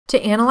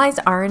To analyze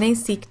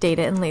RNA-Seq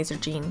data in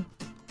Lasergene,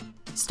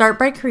 start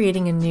by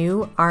creating a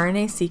new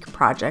RNA-Seq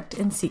project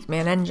in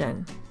SeqMan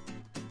Engine.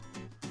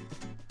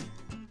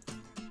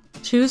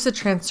 Choose the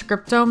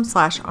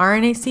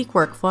transcriptome/RNA-Seq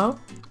workflow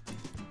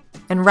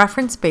and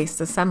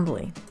reference-based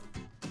assembly.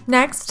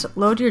 Next,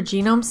 load your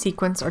genome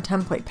sequence or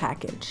template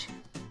package,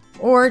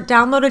 or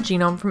download a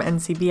genome from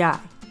NCBI.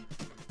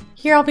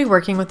 Here I'll be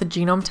working with the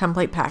genome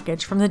template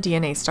package from the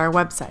DNASTAR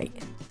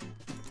website.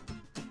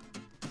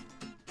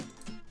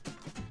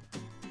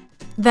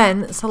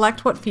 Then,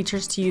 select what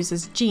features to use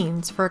as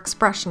genes for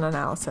expression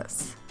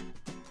analysis.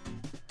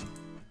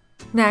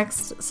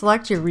 Next,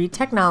 select your read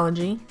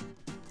technology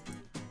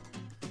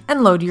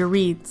and load your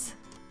reads.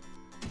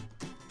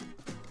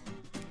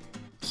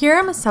 Here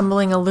I'm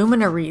assembling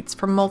Illumina reads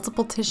from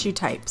multiple tissue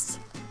types,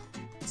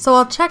 so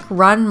I'll check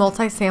Run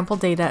Multi-Sample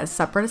Data as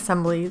separate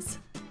assemblies,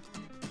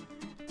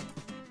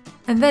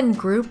 and then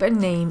group and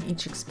name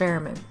each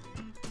experiment.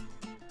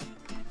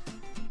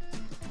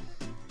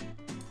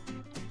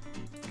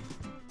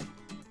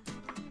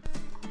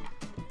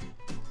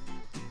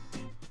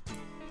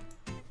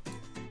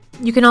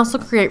 You can also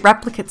create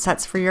replicate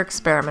sets for your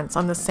experiments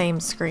on the same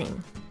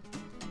screen.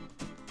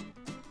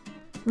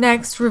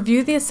 Next,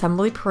 review the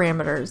assembly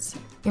parameters,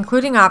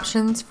 including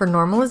options for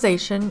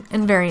normalization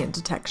and variant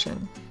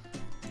detection.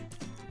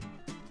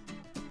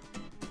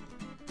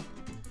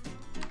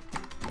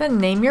 Then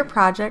name your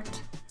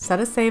project, set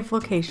a save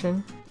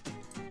location,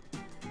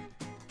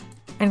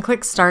 and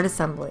click Start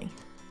Assembly.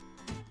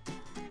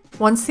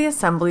 Once the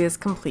assembly is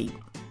complete,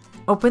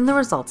 open the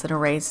results in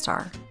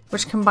RNA-STAR,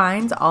 which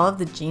combines all of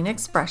the gene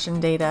expression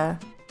data,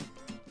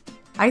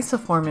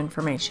 isoform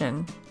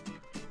information,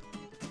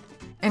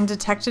 and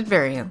detected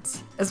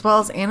variants, as well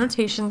as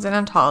annotations and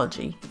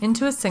ontology,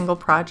 into a single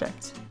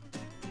project.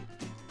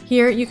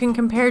 Here you can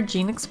compare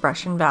gene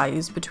expression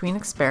values between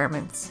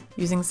experiments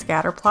using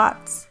scatter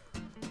plots,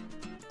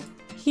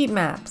 heat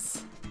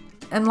maps,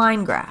 and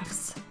line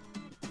graphs.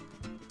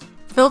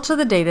 Filter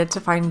the data to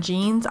find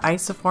genes,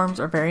 isoforms,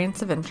 or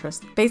variants of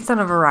interest based on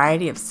a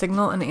variety of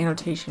signal and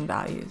annotation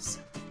values.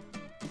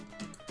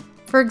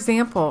 For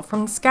example,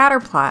 from the scatter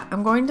plot,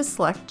 I'm going to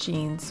select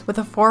genes with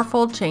a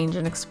 4-fold change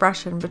in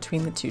expression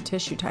between the two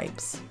tissue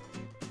types.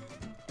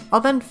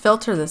 I'll then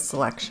filter this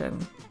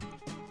selection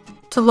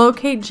to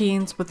locate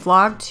genes with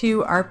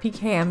log2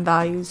 RPKM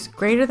values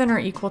greater than or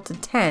equal to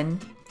 10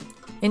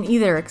 in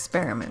either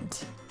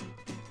experiment.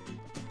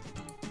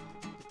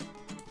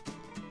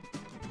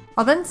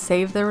 I'll then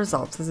save the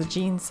results as a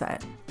gene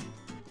set.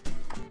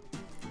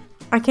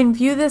 I can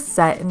view this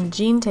set in the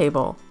gene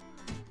table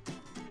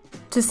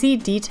to see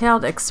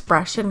detailed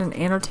expression and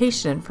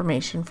annotation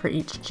information for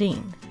each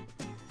gene.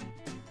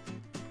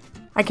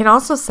 I can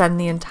also send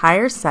the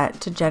entire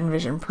set to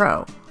GenVision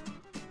Pro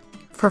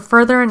for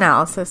further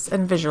analysis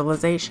and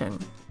visualization.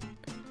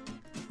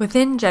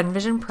 Within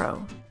GenVision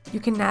Pro, you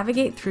can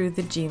navigate through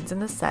the genes in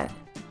the set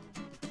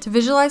to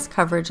visualize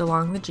coverage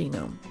along the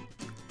genome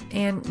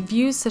and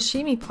view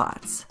sashimi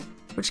plots,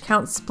 which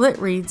count split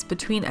reads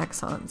between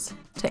exons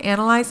to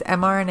analyze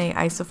mRNA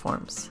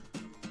isoforms.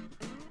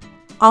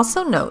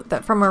 Also note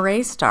that from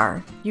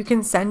RNA-STAR, you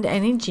can send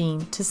any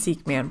gene to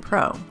SeqMan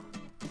Pro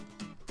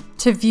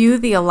to view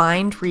the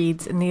aligned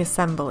reads in the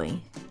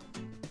assembly.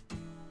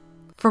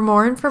 For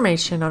more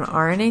information on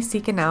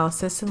RNA-Seq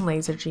analysis in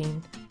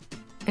Lasergene,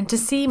 and to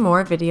see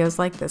more videos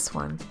like this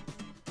one,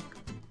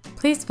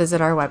 please visit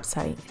our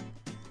website.